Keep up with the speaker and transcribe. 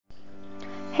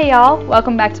Hey y'all,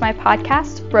 welcome back to my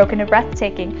podcast, Broken to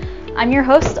Breathtaking. I'm your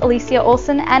host, Alicia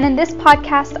Olson, and in this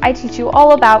podcast, I teach you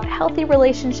all about healthy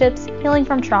relationships, healing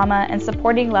from trauma, and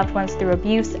supporting loved ones through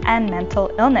abuse and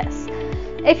mental illness.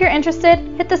 If you're interested,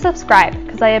 hit the subscribe,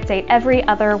 because I update every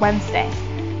other Wednesday.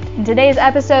 In today's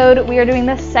episode, we are doing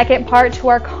the second part to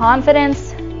our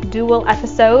confidence dual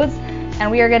episodes,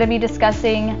 and we are going to be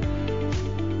discussing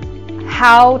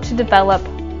how to develop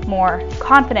more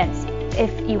confidence.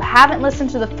 If you haven't listened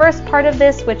to the first part of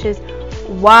this, which is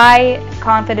why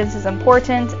confidence is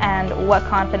important and what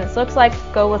confidence looks like,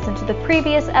 go listen to the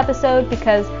previous episode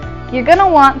because you're going to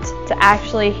want to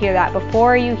actually hear that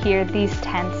before you hear these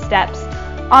 10 steps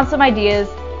on some ideas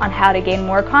on how to gain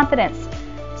more confidence.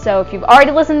 So if you've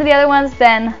already listened to the other ones,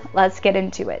 then let's get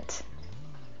into it.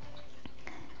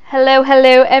 Hello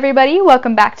everybody.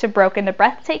 Welcome back to Broken to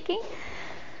Breathtaking.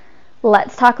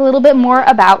 Let's talk a little bit more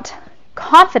about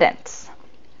confidence.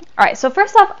 All right, so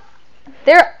first off,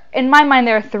 in my mind,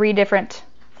 there are three different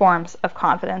forms of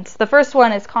confidence. The first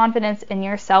one is confidence in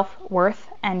your self-worth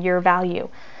and your value.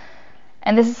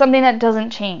 And this is something that doesn't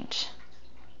change,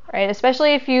 right?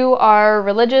 Especially if you are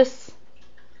religious,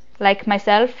 like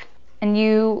myself, and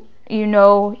you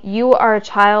know you are a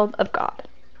child of God,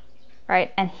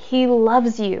 right? And He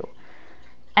loves you.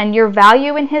 And your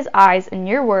value in His eyes and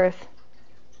your worth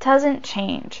doesn't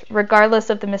change, regardless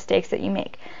of the mistakes that you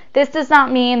make. This does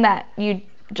not mean that you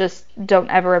just don't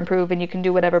ever improve and you can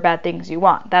do whatever bad things you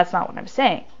want. That's not what I'm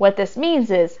saying. What this means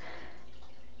is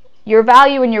your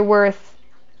value and your worth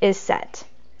is set.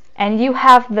 And you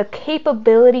have the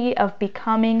capability of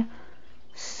becoming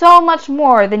so much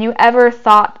more than you ever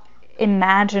thought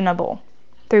imaginable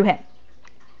through Him.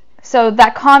 So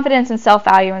that confidence and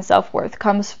self-value and self-worth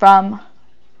comes from,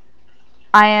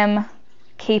 I am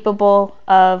capable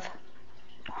of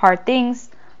hard things.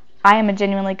 I am a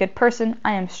genuinely good person.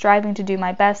 I am striving to do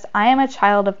my best. I am a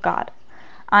child of God.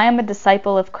 I am a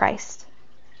disciple of Christ.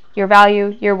 Your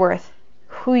value, your worth,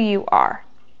 who you are.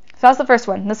 So that's the first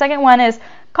one. The second one is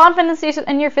confidence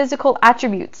in your physical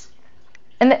attributes.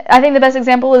 And I think the best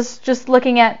example is just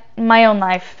looking at my own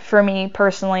life for me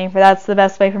personally. That's the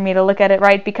best way for me to look at it,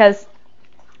 right? Because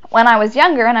when I was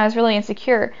younger and I was really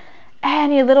insecure,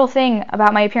 any little thing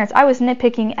about my appearance, I was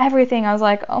nitpicking everything. I was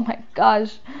like, oh my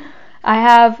gosh, I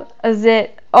have a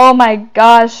zit. Oh my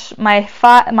gosh, my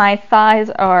thighs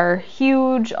are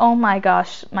huge. Oh my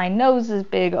gosh, my nose is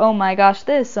big. Oh my gosh,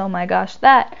 this. Oh my gosh,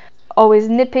 that. Always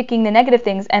nitpicking the negative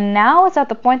things. And now it's at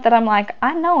the point that I'm like,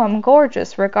 I know I'm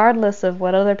gorgeous, regardless of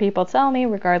what other people tell me,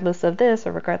 regardless of this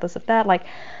or regardless of that. Like,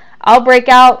 I'll break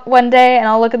out one day and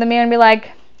I'll look in the mirror and be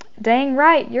like, dang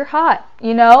right, you're hot.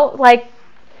 You know, like,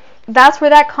 that's where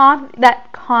that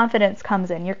confidence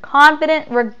comes in. You're confident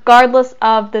regardless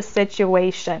of the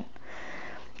situation.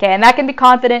 Okay, and that can be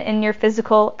confident in your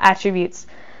physical attributes.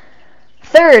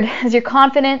 Third is you're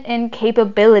confident in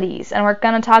capabilities. And we're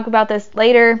going to talk about this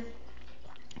later.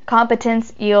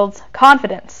 Competence yields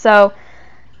confidence. So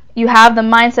you have the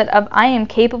mindset of, I am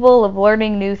capable of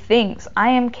learning new things. I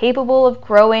am capable of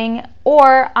growing,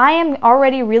 or I am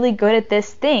already really good at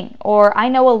this thing, or I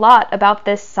know a lot about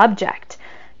this subject.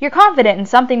 You're confident in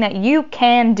something that you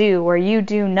can do or you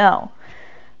do know,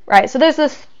 right? So there's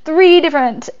this three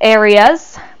different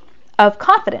areas of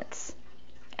confidence.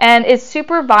 And it's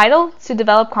super vital to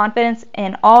develop confidence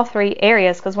in all three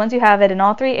areas, because once you have it in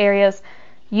all three areas,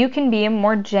 you can be a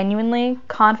more genuinely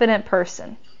confident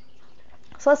person.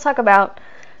 So let's talk about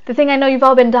the thing I know you've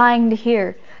all been dying to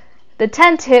hear, the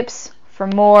 10 tips for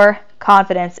more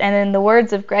confidence. And in the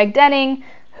words of Greg Denning,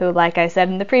 who, like I said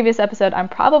in the previous episode, I'm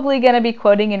probably going to be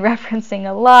quoting and referencing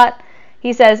a lot.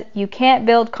 He says, you can't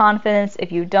build confidence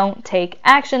if you don't take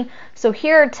action. So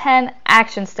here are 10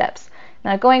 action steps.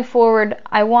 Now going forward,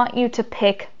 I want you to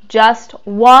pick just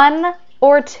one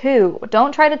or two.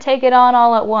 Don't try to take it on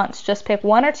all at once. Just pick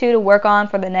one or two to work on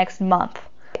for the next month.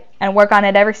 And work on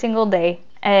it every single day.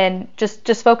 And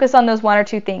just focus on those one or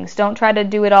two things. Don't try to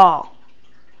do it all,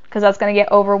 because that's going to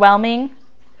get overwhelming.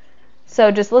 So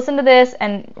just listen to this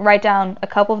and write down a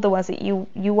couple of the ones that you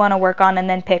want to work on, and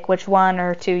then pick which one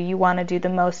or two you want to do the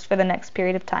most for the next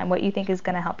period of time, what you think is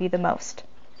going to help you the most.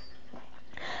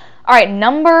 All right,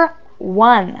 number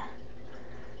 1.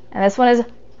 And this one is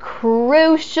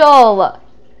crucial.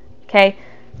 Okay,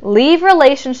 leave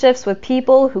relationships with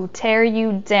people who tear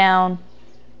you down.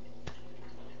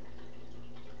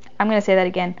 I'm going to say that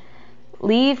again.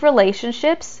 Leave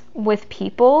relationships with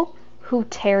people who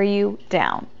tear you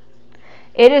down.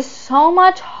 It is so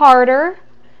much harder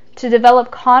to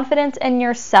develop confidence in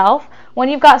yourself when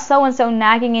you've got so-and-so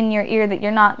nagging in your ear that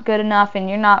you're not good enough and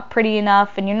you're not pretty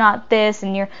enough and you're not this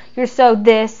and you're so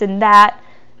this and that.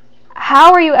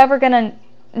 how are you ever going to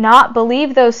not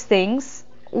believe those things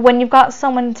when you've got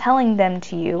someone telling them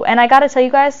to you? And I got to tell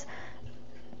you guys,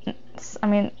 I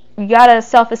mean, you got to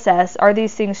self-assess. Are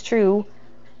these things true?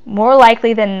 More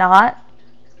likely than not,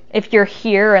 if you're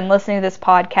here and listening to this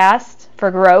podcast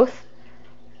for growth,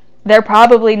 they're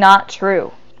probably not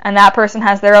true. And that person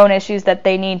has their own issues that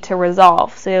they need to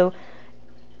resolve. So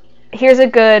here's a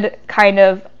good kind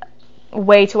of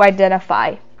way to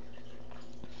identify.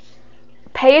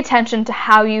 Pay attention to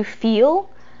how you feel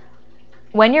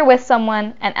when you're with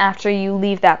someone and after you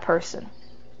leave that person.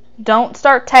 Don't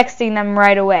start texting them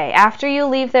right away. After you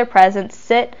leave their presence,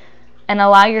 sit and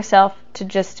allow yourself to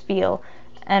just feel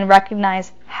and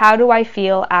recognize, how do I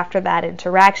feel after that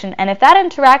interaction? And if that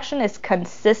interaction is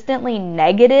consistently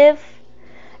negative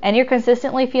and you're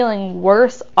consistently feeling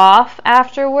worse off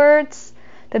afterwards,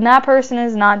 then that person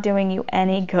is not doing you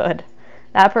any good.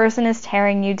 That person is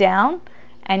tearing you down,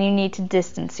 and you need to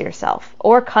distance yourself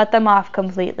or cut them off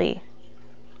completely,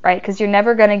 right? Because you're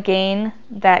never going to gain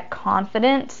that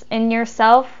confidence in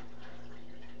yourself,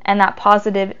 and that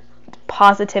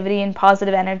positivity and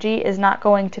positive energy is not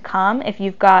going to come if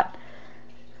you've got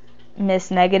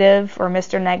Miss Negative or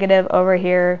Mr. Negative over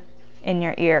here in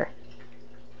your ear.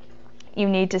 You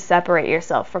need to separate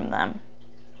yourself from them.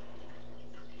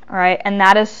 All right? And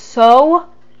that is so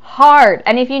hard.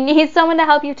 And if you need someone to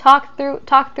help you talk you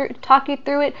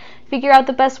through it, figure out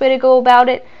the best way to go about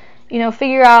it,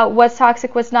 figure out what's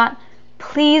toxic, what's not,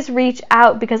 please reach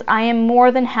out, because I am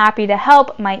more than happy to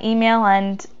help. My email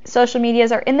and social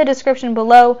medias are in the description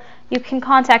below. You can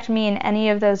contact me in any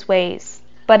of those ways.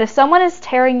 But if someone is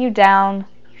tearing you down,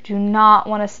 you do not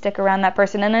want to stick around that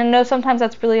person. And I know sometimes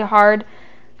that's really hard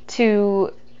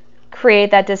to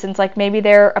create that distance. Like maybe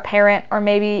they're a parent, or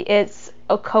maybe it's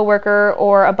a coworker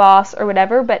or a boss or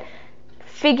whatever, but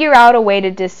figure out a way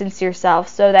to distance yourself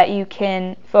so that you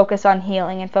can focus on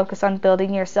healing and focus on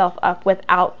building yourself up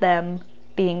without them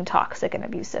being toxic and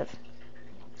abusive.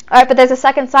 All right, but there's a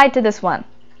second side to this one,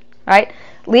 right?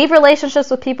 Leave relationships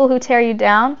with people who tear you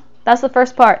down. That's the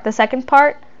first part. The second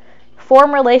part,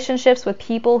 form relationships with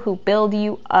people who build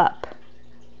you up.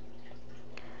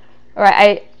 All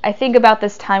right, I think about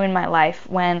this time in my life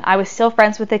when I was still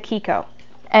friends with Akiko.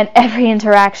 And every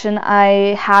interaction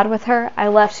I had with her, I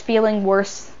left feeling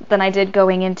worse than I did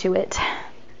going into it.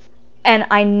 And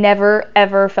I never,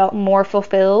 ever felt more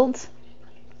fulfilled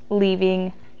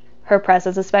leaving her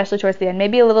presence, especially towards the end.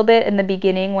 Maybe a little bit in the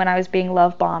beginning when I was being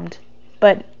love bombed,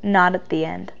 but not at the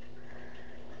end.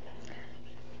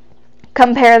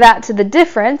 Compare that to the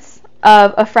difference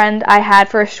of a friend I had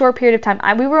for a short period of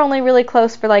time. We were only really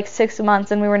close for like 6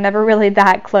 months, and we were never really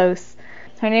that close.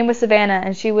 Her name was Savannah,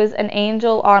 and she was an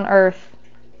angel on earth.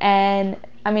 And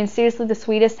I mean, seriously, the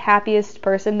sweetest, happiest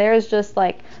person. There is just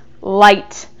like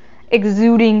light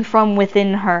exuding from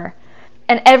within her.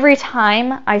 And every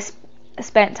time I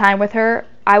spent time with her,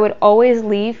 I would always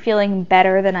leave feeling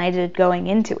better than I did going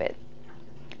into it.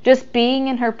 Just being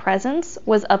in her presence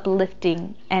was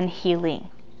uplifting and healing.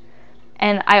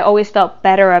 And I always felt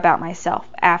better about myself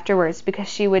afterwards, because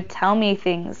she would tell me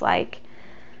things like,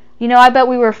 I bet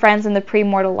we were friends in the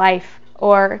pre-mortal life.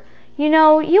 Or, you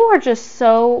are just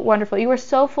so wonderful. You are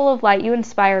so full of light. You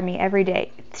inspire me every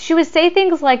day. She would say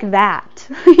things like that,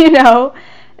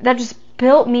 that just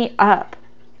built me up.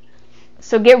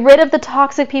 So get rid of the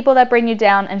toxic people that bring you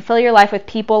down and fill your life with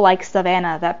people like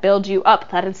Savannah that build you up,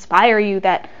 that inspire you,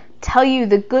 that tell you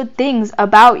the good things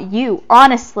about you,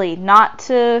 honestly, not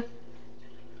to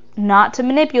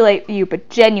manipulate you, but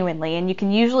genuinely. And you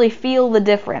can usually feel the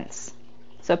difference.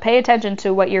 So pay attention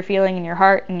to what you're feeling in your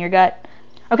heart and your gut.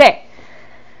 Okay.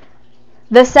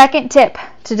 The second tip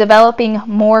to developing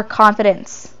more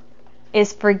confidence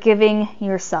is forgiving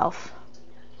yourself.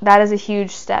 That is a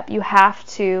huge step. You have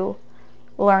to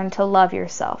learn to love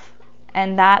yourself.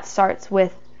 And that starts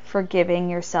with forgiving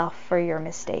yourself for your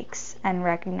mistakes and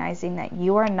recognizing that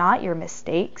you are not your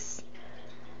mistakes,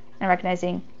 and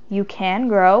recognizing you can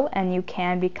grow and you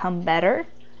can become better.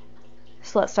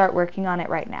 So let's start working on it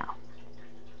right now.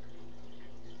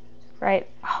 Right?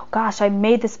 Oh gosh, I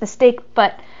made this mistake,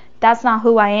 but that's not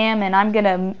who I am, and I'm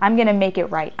gonna make it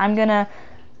right. I'm gonna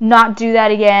not do that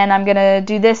again. I'm gonna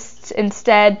do this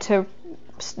instead to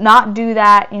not do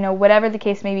that. Whatever the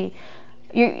case may be.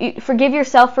 You forgive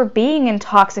yourself for being in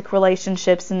toxic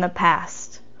relationships in the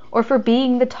past, or for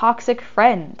being the toxic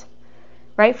friend.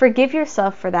 Right? Forgive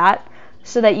yourself for that,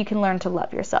 so that you can learn to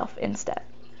love yourself instead.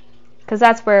 Because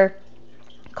that's where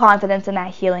confidence and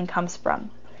that healing comes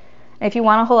from. If you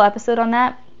want a whole episode on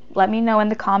that, let me know in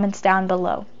the comments down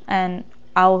below, and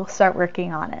I'll start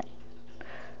working on it.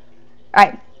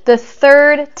 Alright, The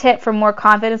third tip for more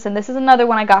confidence, and this is another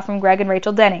one I got from Greg and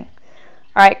Rachel Denning.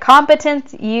 All right,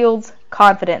 competence yields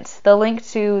confidence. The link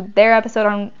to their episode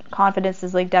on confidence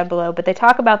is linked down below, but they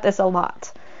talk about this a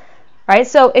lot. All right,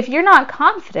 so if you're not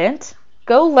confident,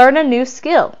 go learn a new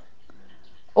skill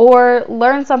or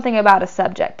learn something about a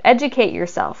subject. Educate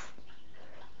yourself,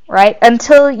 right,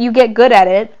 until you get good at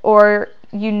it or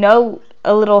you know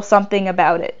a little something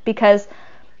about it, because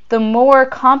the more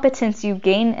competence you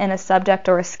gain in a subject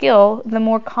or a skill, the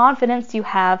more confidence you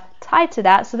have tied to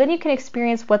that. So then you can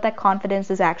experience what that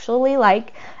confidence is actually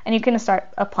like, and you can start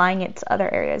applying it to other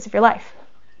areas of your life.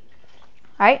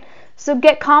 Right? So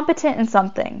get competent in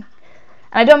something. And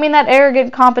I don't mean that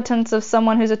arrogant competence of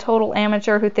someone who's a total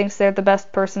amateur who thinks they're the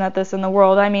best person at this in the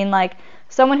world. I mean like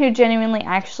someone who genuinely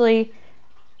actually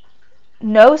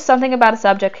knows something about a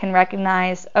subject, can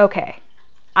recognize, okay,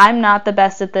 I'm not the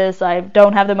best at this, I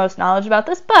don't have the most knowledge about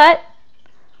this, but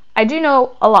I do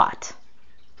know a lot,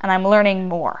 and I'm learning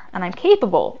more, and I'm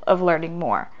capable of learning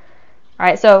more. All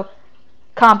right, so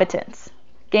competence.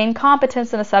 Gain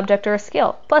competence in a subject or a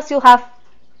skill. Plus,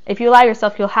 if you allow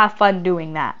yourself, you'll have fun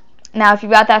doing that. Now, if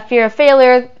you've got that fear of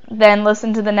failure, then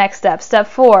listen to the next step. Step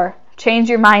 4, change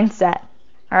your mindset.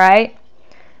 All right?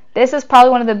 This is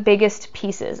probably one of the biggest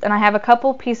pieces, and I have a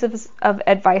couple pieces of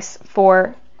advice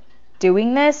for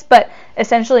doing this, but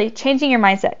essentially changing your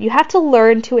mindset. You have to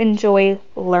learn to enjoy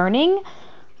learning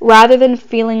rather than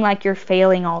feeling like you're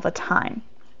failing all the time.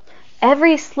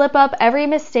 Every slip up, every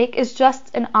mistake is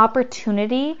just an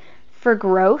opportunity for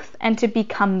growth and to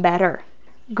become better.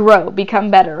 Grow,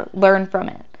 become better, learn from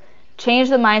it. Change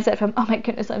the mindset from, oh my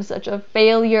goodness, I'm such a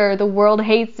failure, the world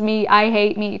hates me, I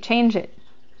hate me. Change it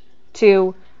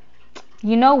to,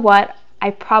 you know what,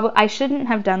 I shouldn't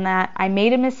have done that. I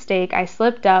made a mistake, I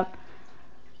slipped up.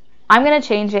 I'm going to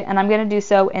change it, and I'm going to do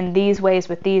so in these ways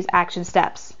with these action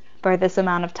steps for this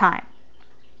amount of time.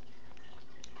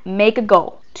 Make a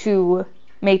goal to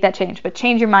make that change, but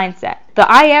change your mindset. The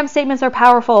I am statements are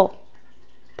powerful.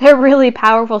 They're really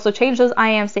powerful, so change those I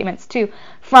am statements too.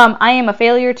 From I am a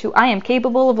failure to I am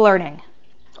capable of learning.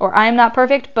 Or I am not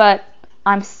perfect, but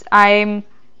I'm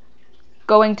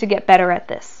going to get better at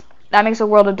this. That makes a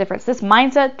world of difference. This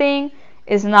mindset thing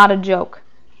is not a joke.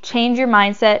 Change your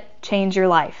mindset, change your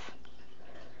life.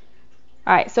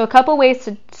 All right, so a couple ways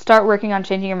to start working on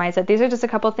changing your mindset. These are just a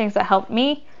couple things that helped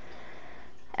me,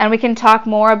 and we can talk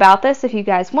more about this if you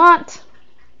guys want.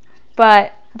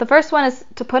 But the first one is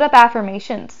to put up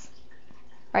affirmations,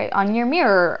 right, on your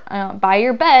mirror, by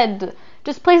your bed,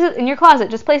 just places in your closet,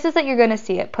 just places that you're going to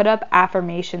see it. Put up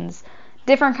affirmations,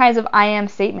 different kinds of I am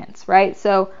statements, right?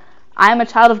 So I am a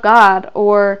child of God,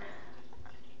 or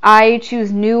I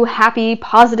choose new, happy,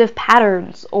 positive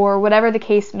patterns, or whatever the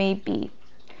case may be.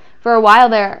 For a while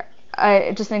there,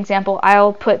 just an example,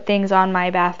 I'll put things on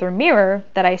my bathroom mirror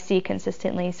that I see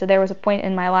consistently. So there was a point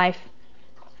in my life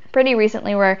pretty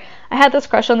recently where I had this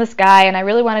crush on this guy, and I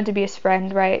really wanted to be his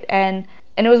friend, right? And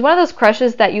it was one of those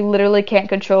crushes that you literally can't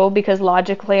control, because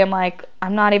logically I'm like,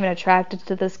 I'm not even attracted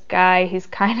to this guy. He's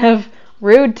kind of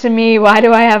rude to me. Why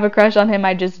do I have a crush on him?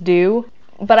 I just do.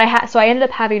 But so I ended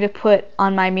up having to put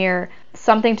on my mirror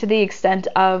something to the extent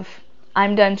of,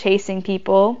 I'm done chasing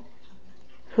people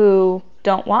who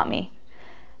don't want me.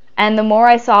 And the more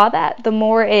I saw that, the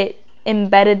more it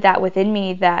embedded that within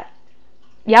me that,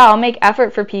 yeah, I'll make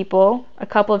effort for people a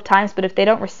couple of times, but if they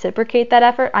don't reciprocate that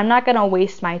effort, I'm not going to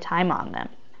waste my time on them.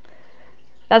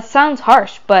 That sounds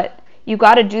harsh, but you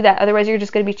got to do that. Otherwise, you're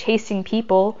just going to be chasing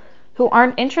people who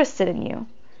aren't interested in you,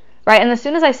 right? And as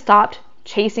soon as I stopped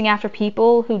chasing after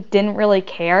people who didn't really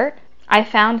care, I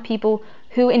found people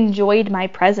who enjoyed my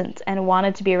presence and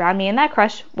wanted to be around me, and that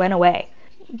crush went away.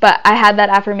 But I had that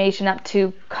affirmation up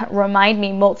to remind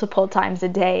me multiple times a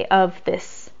day of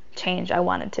this change I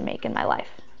wanted to make in my life,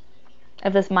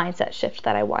 of this mindset shift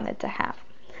that I wanted to have.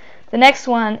 The next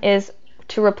one is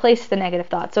to replace the negative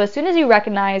thought. So as soon as you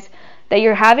recognize that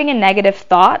you're having a negative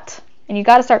thought, and you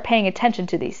got to start paying attention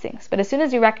to these things, but as soon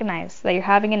as you recognize that you're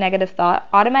having a negative thought,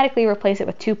 automatically replace it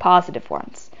with 2 positive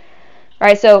ones. All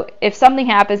right, so if something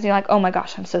happens and you're like, oh my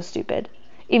gosh, I'm so stupid,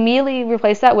 immediately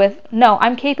replace that with, no,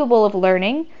 I'm capable of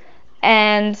learning,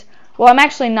 and well, I'm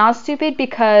actually not stupid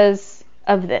because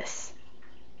of this.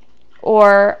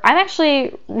 Or I'm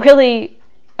actually really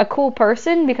a cool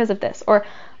person because of this. Or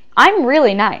I'm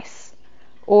really nice.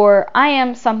 Or I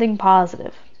am something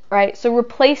positive, right? So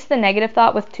replace the negative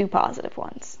thought with 2 positive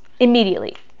ones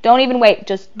immediately. Don't even wait,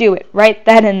 just do it right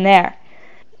then and there.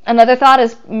 Another thought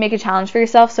is make a challenge for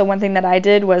yourself. So one thing that I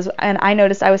did was, and I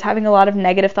noticed I was having a lot of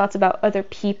negative thoughts about other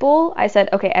people. I said,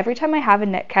 okay, every time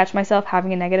I catch myself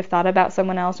having a negative thought about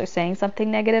someone else or saying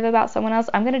something negative about someone else,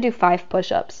 I'm going to do 5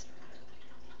 push-ups.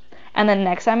 And then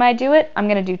next time I do it, I'm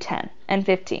going to do 10 and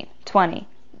 15, 20,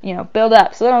 build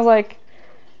up. So then I was like,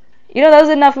 that was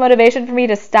enough motivation for me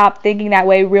to stop thinking that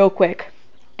way real quick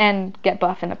and get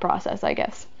buff in the process, I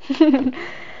guess. All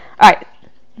right,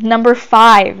 number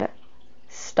 5.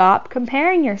 Stop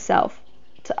comparing yourself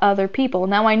to other people.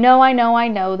 Now, I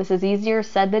know this is easier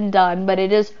said than done, but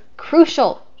it is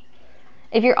crucial.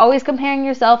 If you're always comparing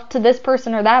yourself to this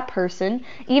person or that person,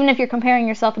 even if you're comparing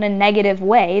yourself in a negative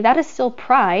way, that is still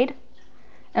pride,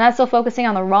 and that's still focusing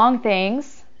on the wrong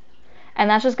things, and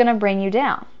that's just going to bring you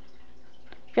down.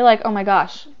 If you're like, oh my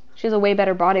gosh, she has a way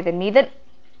better body than me, then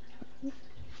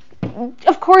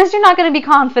of course you're not going to be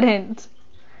confident,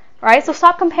 right? So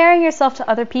stop comparing yourself to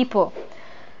other people.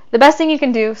 The best thing you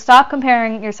can do, stop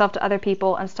comparing yourself to other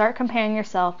people and start comparing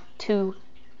yourself to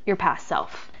your past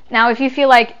self. Now, if you feel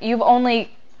like you've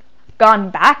only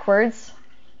gone backwards,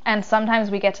 and sometimes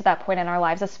we get to that point in our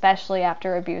lives, especially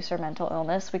after abuse or mental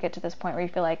illness, we get to this point where you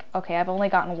feel like, okay, I've only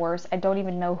gotten worse. I don't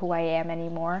even know who I am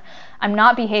anymore. I'm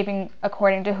not behaving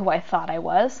according to who I thought I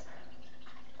was.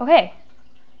 Okay,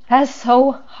 that is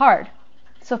so hard.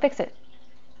 So fix it.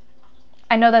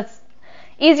 I know that's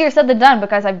easier said than done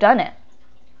because I've done it.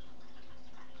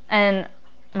 And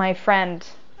a friend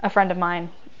of mine,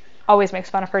 always makes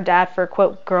fun of her dad for,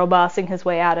 quote, girl bossing his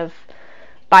way out of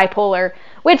bipolar,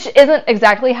 which isn't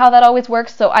exactly how that always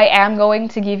works. So I am going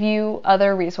to give you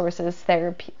other resources,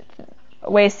 therapy,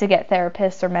 ways to get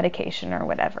therapists or medication or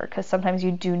whatever, because sometimes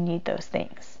you do need those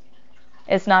things.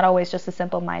 It's not always just a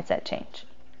simple mindset change.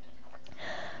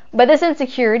 But this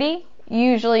insecurity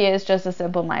usually is just a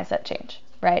simple mindset change,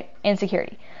 right?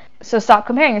 Insecurity. So stop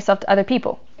comparing yourself to other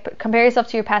people. Compare yourself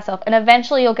to your past self, and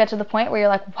eventually you'll get to the point where you're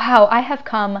like, wow, I have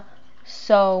come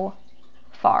so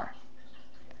far.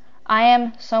 I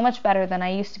am so much better than I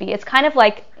used to be. It's kind of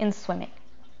like in swimming.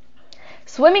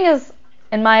 Swimming is,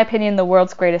 in my opinion, the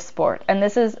world's greatest sport, and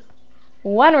this is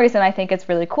one reason I think it's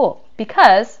really cool,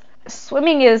 because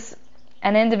swimming is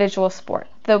an individual sport.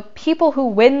 The people who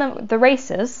win the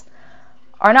races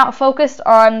are not focused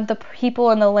on the people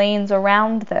in the lanes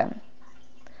around them.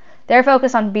 They're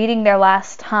focused on beating their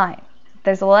last time.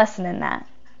 There's a lesson in that.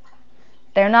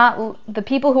 The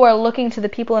people who are looking to the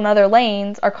people in other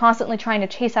lanes are constantly trying to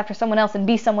chase after someone else and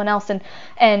be someone else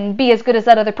and be as good as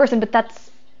that other person, but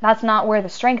that's not where the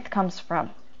strength comes from.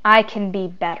 I can be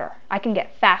better. I can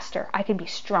get faster. I can be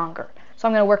stronger. So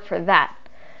I'm going to work for that.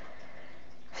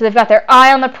 So they've got their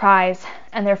eye on the prize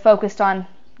and they're focused on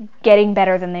getting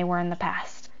better than they were in the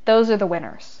past. Those are the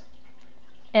winners.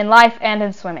 In life and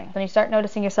in swimming. When you start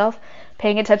noticing yourself,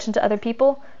 paying attention to other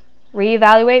people,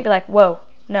 reevaluate, be like, whoa,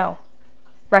 no.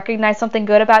 Recognize something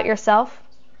good about yourself.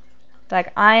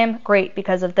 Like, I am great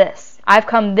because of this. I've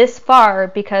come this far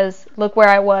because look where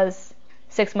I was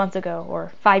 6 months ago,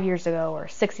 or 5 years ago, or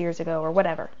 6 years ago, or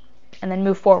whatever. And then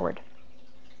move forward.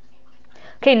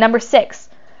 Okay, number 6.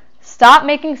 Stop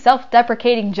making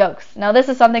self-deprecating jokes. Now, this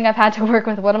is something I've had to work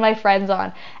with one of my friends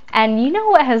on. And you know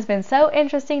what has been so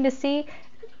interesting to see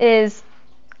is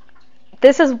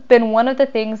this has been one of the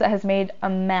things that has made a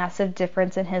massive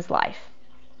difference in his life.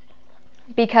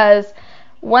 Because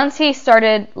once he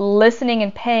started listening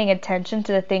and paying attention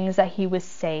to the things that he was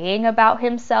saying about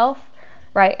himself,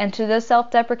 right, and to those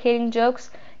self-deprecating jokes,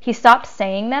 he stopped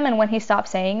saying them. And when he stopped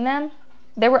saying them,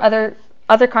 there were other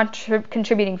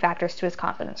contributing factors to his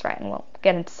confidence, right? And we'll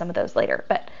get into some of those later.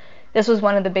 But this was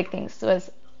one of the big things, was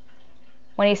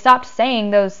when he stopped saying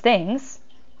those things,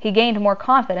 he gained more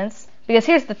confidence. Because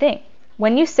here's the thing.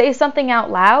 When you say something out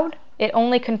loud, it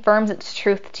only confirms its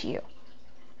truth to you.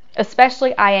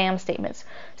 Especially I am statements.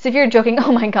 So if you're joking,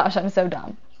 oh my gosh, I'm so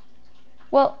dumb.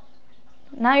 Well,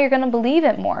 now you're going to believe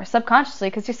it more subconsciously,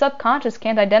 because your subconscious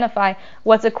can't identify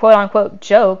what's a quote-unquote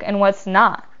joke and what's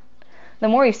not. The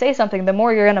more you say something, the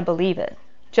more you're going to believe it,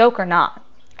 joke or not.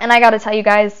 And I got to tell you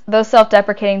guys, those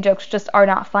self-deprecating jokes just are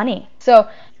not funny. So,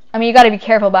 you got to be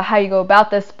careful about how you go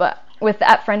about this, but with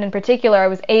that friend in particular, I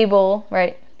was able,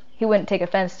 right, he wouldn't take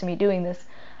offense to me doing this.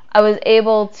 I was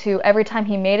able to, every time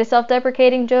he made a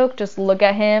self-deprecating joke, just look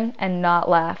at him and not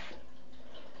laugh.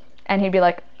 And he'd be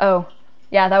like, oh,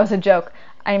 yeah, that was a joke.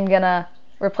 I'm going to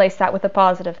replace that with a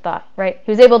positive thought, right?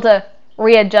 He was able to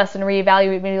readjust and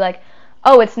reevaluate and be like,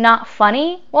 oh, it's not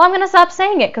funny? Well, I'm going to stop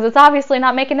saying it because it's obviously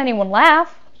not making anyone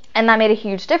laugh. And that made a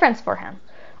huge difference for him,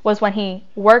 was when he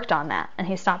worked on that and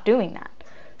he stopped doing that.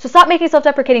 So stop making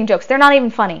self-deprecating jokes. They're not even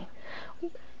funny.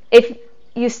 If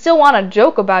you still want to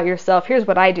joke about yourself, here's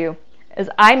what I do. is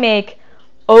I make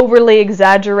overly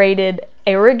exaggerated,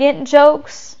 arrogant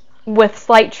jokes with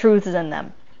slight truths in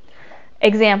them.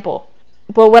 Example.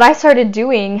 Well, what I started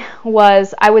doing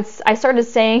was I started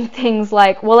saying things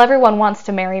like, well, everyone wants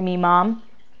to marry me, Mom.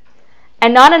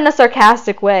 And not in a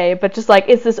sarcastic way, but just like,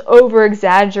 it's this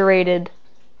over-exaggerated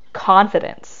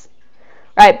confidence,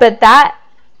 right? But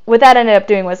what that ended up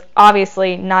doing was,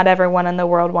 obviously, not everyone in the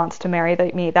world wants to marry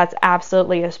me. That's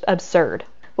absolutely absurd.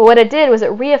 But what it did was it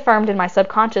reaffirmed in my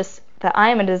subconscious that I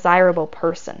am a desirable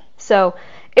person. So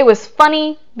it was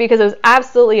funny because it was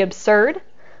absolutely absurd,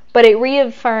 but it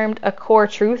reaffirmed a core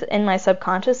truth in my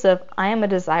subconscious of I am a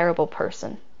desirable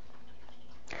person.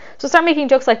 So start making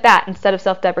jokes like that instead of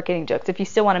self-deprecating jokes if you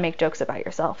still want to make jokes about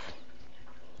yourself.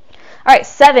 All right,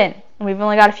 7. We've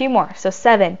only got a few more. So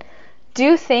 7.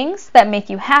 Do things that make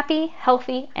you happy,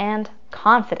 healthy, and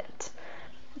confident.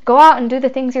 Go out and do the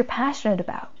things you're passionate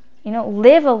about.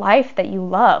 Live a life that you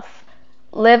love.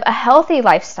 Live a healthy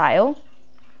lifestyle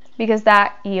because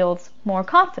that yields more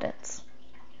confidence.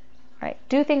 Right?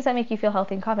 Do things that make you feel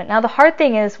healthy and confident. Now, the hard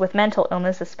thing is with mental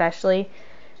illness especially,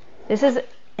 this is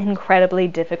incredibly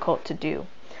difficult to do.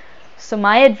 So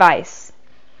my advice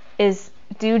is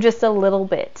do just a little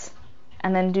bit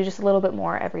and then do just a little bit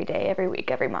more every day, every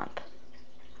week, every month.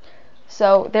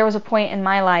 So there was a point in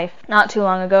my life not too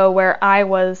long ago where I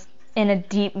was in a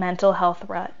deep mental health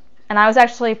rut. And I was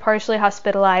actually partially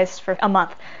hospitalized for a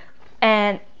month.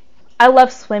 And I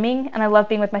love swimming and I love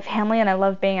being with my family and I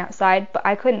love being outside, but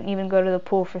I couldn't even go to the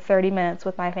pool for 30 minutes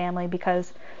with my family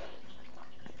because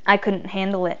I couldn't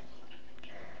handle it.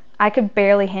 I could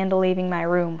barely handle leaving my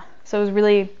room. So it was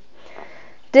really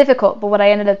difficult, but what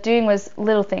I ended up doing was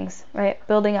little things, right?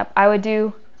 Building up. I would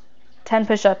do 10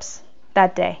 push-ups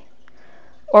that day.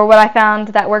 Or what I found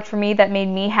that worked for me that made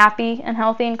me happy and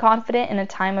healthy and confident in a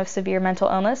time of severe mental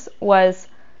illness was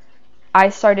I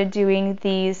started doing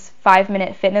these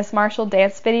 5-minute Fitness Marshall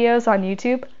dance videos on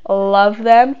YouTube. Love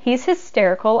them. He's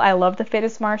hysterical. I love the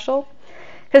Fitness Marshall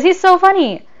because he's so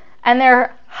funny. And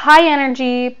they're high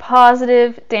energy,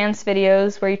 positive dance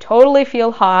videos where you totally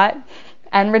feel hot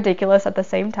and ridiculous at the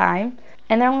same time.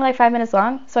 And they're only like 5 minutes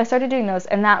long. So I started doing those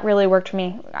and that really worked for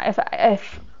me.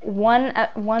 If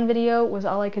one video was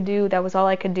all I could do, that was all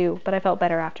I could do. But I felt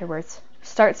better afterwards.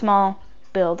 Start small,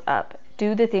 build up.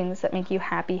 Do the things that make you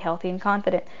happy, healthy, and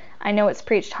confident. I know it's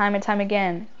preached time and time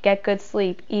again. Get good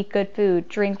sleep, eat good food,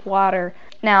 drink water.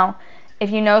 Now, if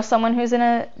you know someone who's in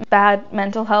a bad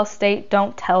mental health state,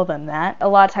 don't tell them that. A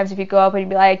lot of times if you go up and you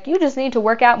be like, you just need to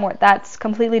work out more, that's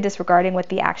completely disregarding what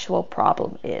the actual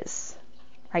problem is.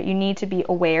 Right? You need to be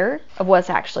aware of what's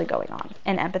actually going on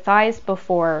and empathize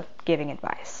before giving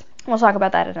advice. We'll talk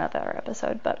about that in another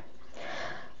episode, but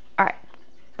all right.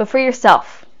 But for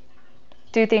yourself,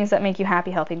 do things that make you happy,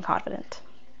 healthy, and confident.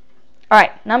 All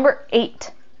right, number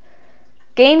 8.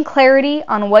 Gain clarity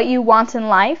on what you want in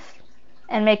life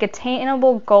and make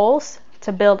attainable goals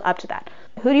to build up to that.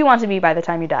 Who do you want to be by the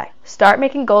time you die? Start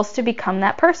making goals to become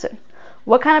that person.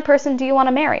 What kind of person do you want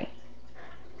to marry?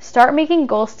 Start making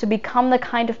goals to become the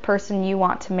kind of person you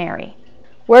want to marry.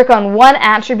 Work on one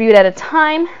attribute at a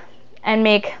time and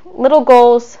make little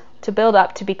goals to build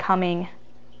up to becoming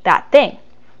that thing.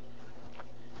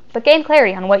 But gain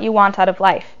clarity on what you want out of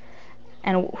life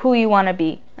and who you want to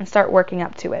be and start working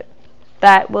up to it.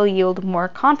 That will yield more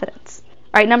confidence.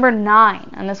 All right, number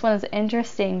 9, and this one is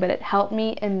interesting, but it helped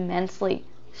me immensely.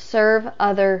 Serve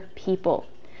other people.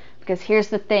 Because here's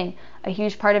the thing, a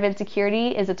huge part of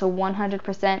insecurity is it's a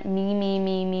 100%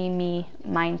 me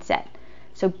mindset.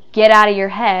 So get out of your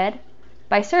head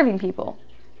by serving people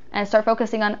and start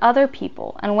focusing on other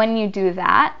people. And when you do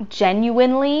that,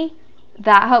 genuinely,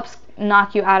 that helps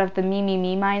knock you out of the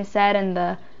me mindset and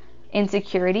the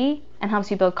insecurity and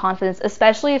helps you build confidence,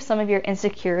 especially if some of your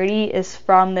insecurity is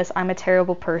from this I'm a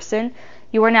terrible person.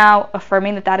 You are now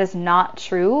affirming that that is not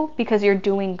true because you're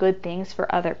doing good things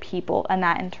for other people, and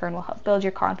that in turn will help build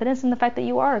your confidence in the fact that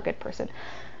you are a good person.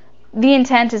 The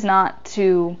intent is not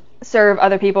to serve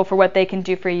other people for what they can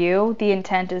do for you. The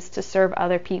intent is to serve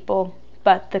other people,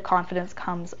 but the confidence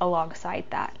comes alongside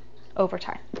that over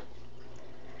time.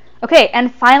 Okay,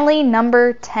 and finally,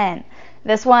 number 10.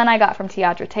 This one I got from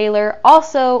Tiadra Taylor.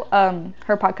 Also,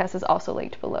 her podcast is also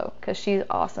linked below because she's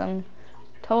awesome.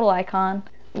 Total icon.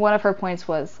 One of her points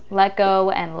was let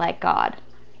go and let God.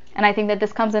 And I think that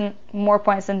this comes in more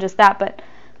points than just that, but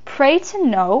pray to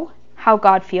know how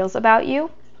God feels about you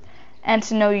and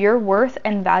to know your worth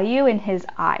and value in His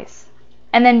eyes.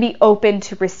 And then be open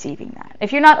to receiving that.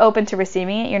 If you're not open to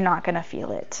receiving it, you're not going to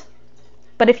feel it.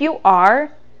 But if you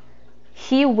are,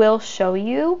 He will show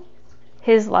you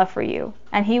His love for you.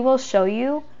 And He will show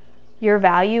you your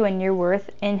value and your worth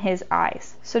in his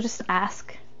eyes. So just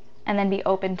ask and then be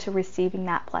open to receiving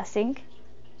that blessing,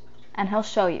 and he'll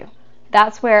show you.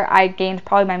 That's where I gained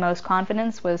probably my most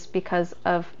confidence, was because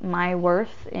of my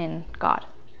worth in God.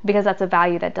 Because that's a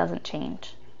value that doesn't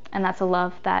change. And that's a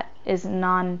love that is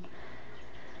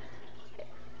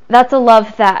that's a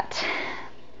love that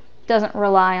doesn't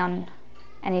rely on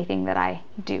anything that I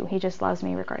do. He just loves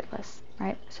me regardless,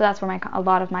 right? So that's where a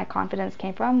lot of my confidence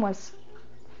came from, was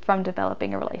from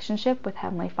developing a relationship with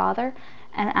Heavenly Father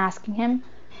and asking him,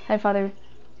 "Hey, Father,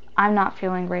 I'm not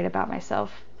feeling great about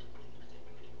myself.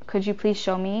 Could you please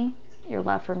show me your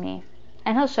love for me?"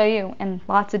 And he'll show you in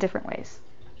lots of different ways.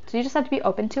 So you just have to be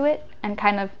open to it and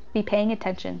kind of be paying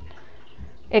attention.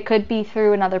 It could be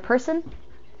through another person.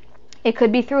 It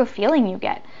could be through a feeling you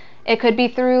get. It could be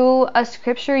through a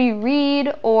scripture you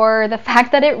read, or the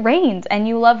fact that it rains and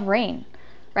you love rain,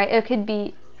 right? It could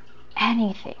be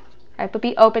anything, right? But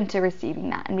be open to receiving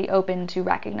that and be open to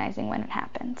recognizing when it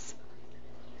happens.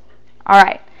 All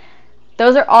right.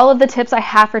 Those are all of the tips I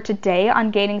have for today on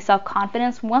gaining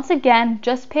self-confidence. Once again,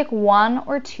 just pick one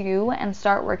or two and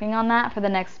start working on that for the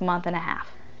next month and a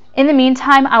half. In the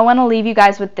meantime, I want to leave you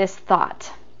guys with this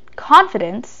thought.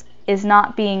 Confidence is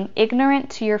not being ignorant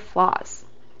to your flaws.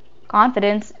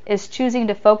 Confidence is choosing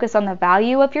to focus on the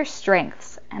value of your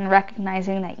strengths and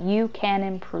recognizing that you can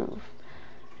improve.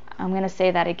 I'm going to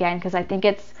say that again because I think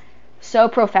it's so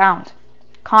profound.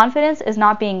 Confidence is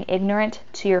not being ignorant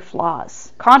to your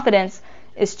flaws. Confidence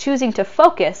is choosing to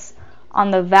focus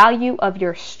on the value of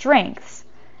your strengths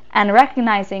and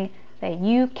recognizing that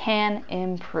you can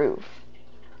improve.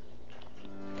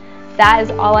 That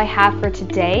is all I have for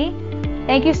today.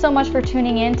 Thank you so much for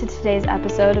tuning in to today's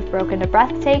episode of Broken to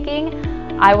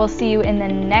Breathtaking. I will see you in the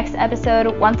next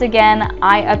episode. Once again,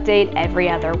 I update every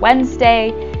other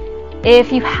Wednesday.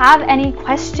 If you have any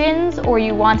questions, or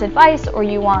you want advice, or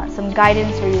you want some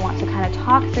guidance, or you want to kind of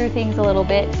talk through things a little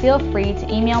bit, feel free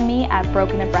to email me at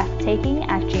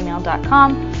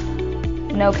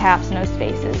brokentobreathtaking@gmail.com. No caps, no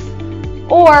spaces.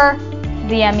 Or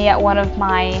DM me at one of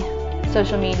my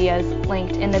social medias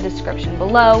linked in the description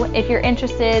below. If you're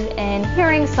interested in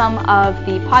hearing some of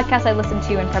the podcasts I listened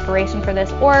to in preparation for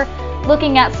this, or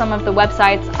looking at some of the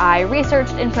websites I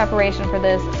researched in preparation for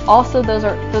this, also those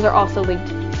are also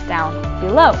linked down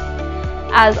below.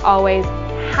 As always,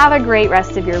 have a great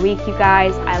rest of your week, you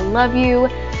guys. I love you.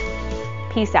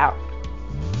 Peace out.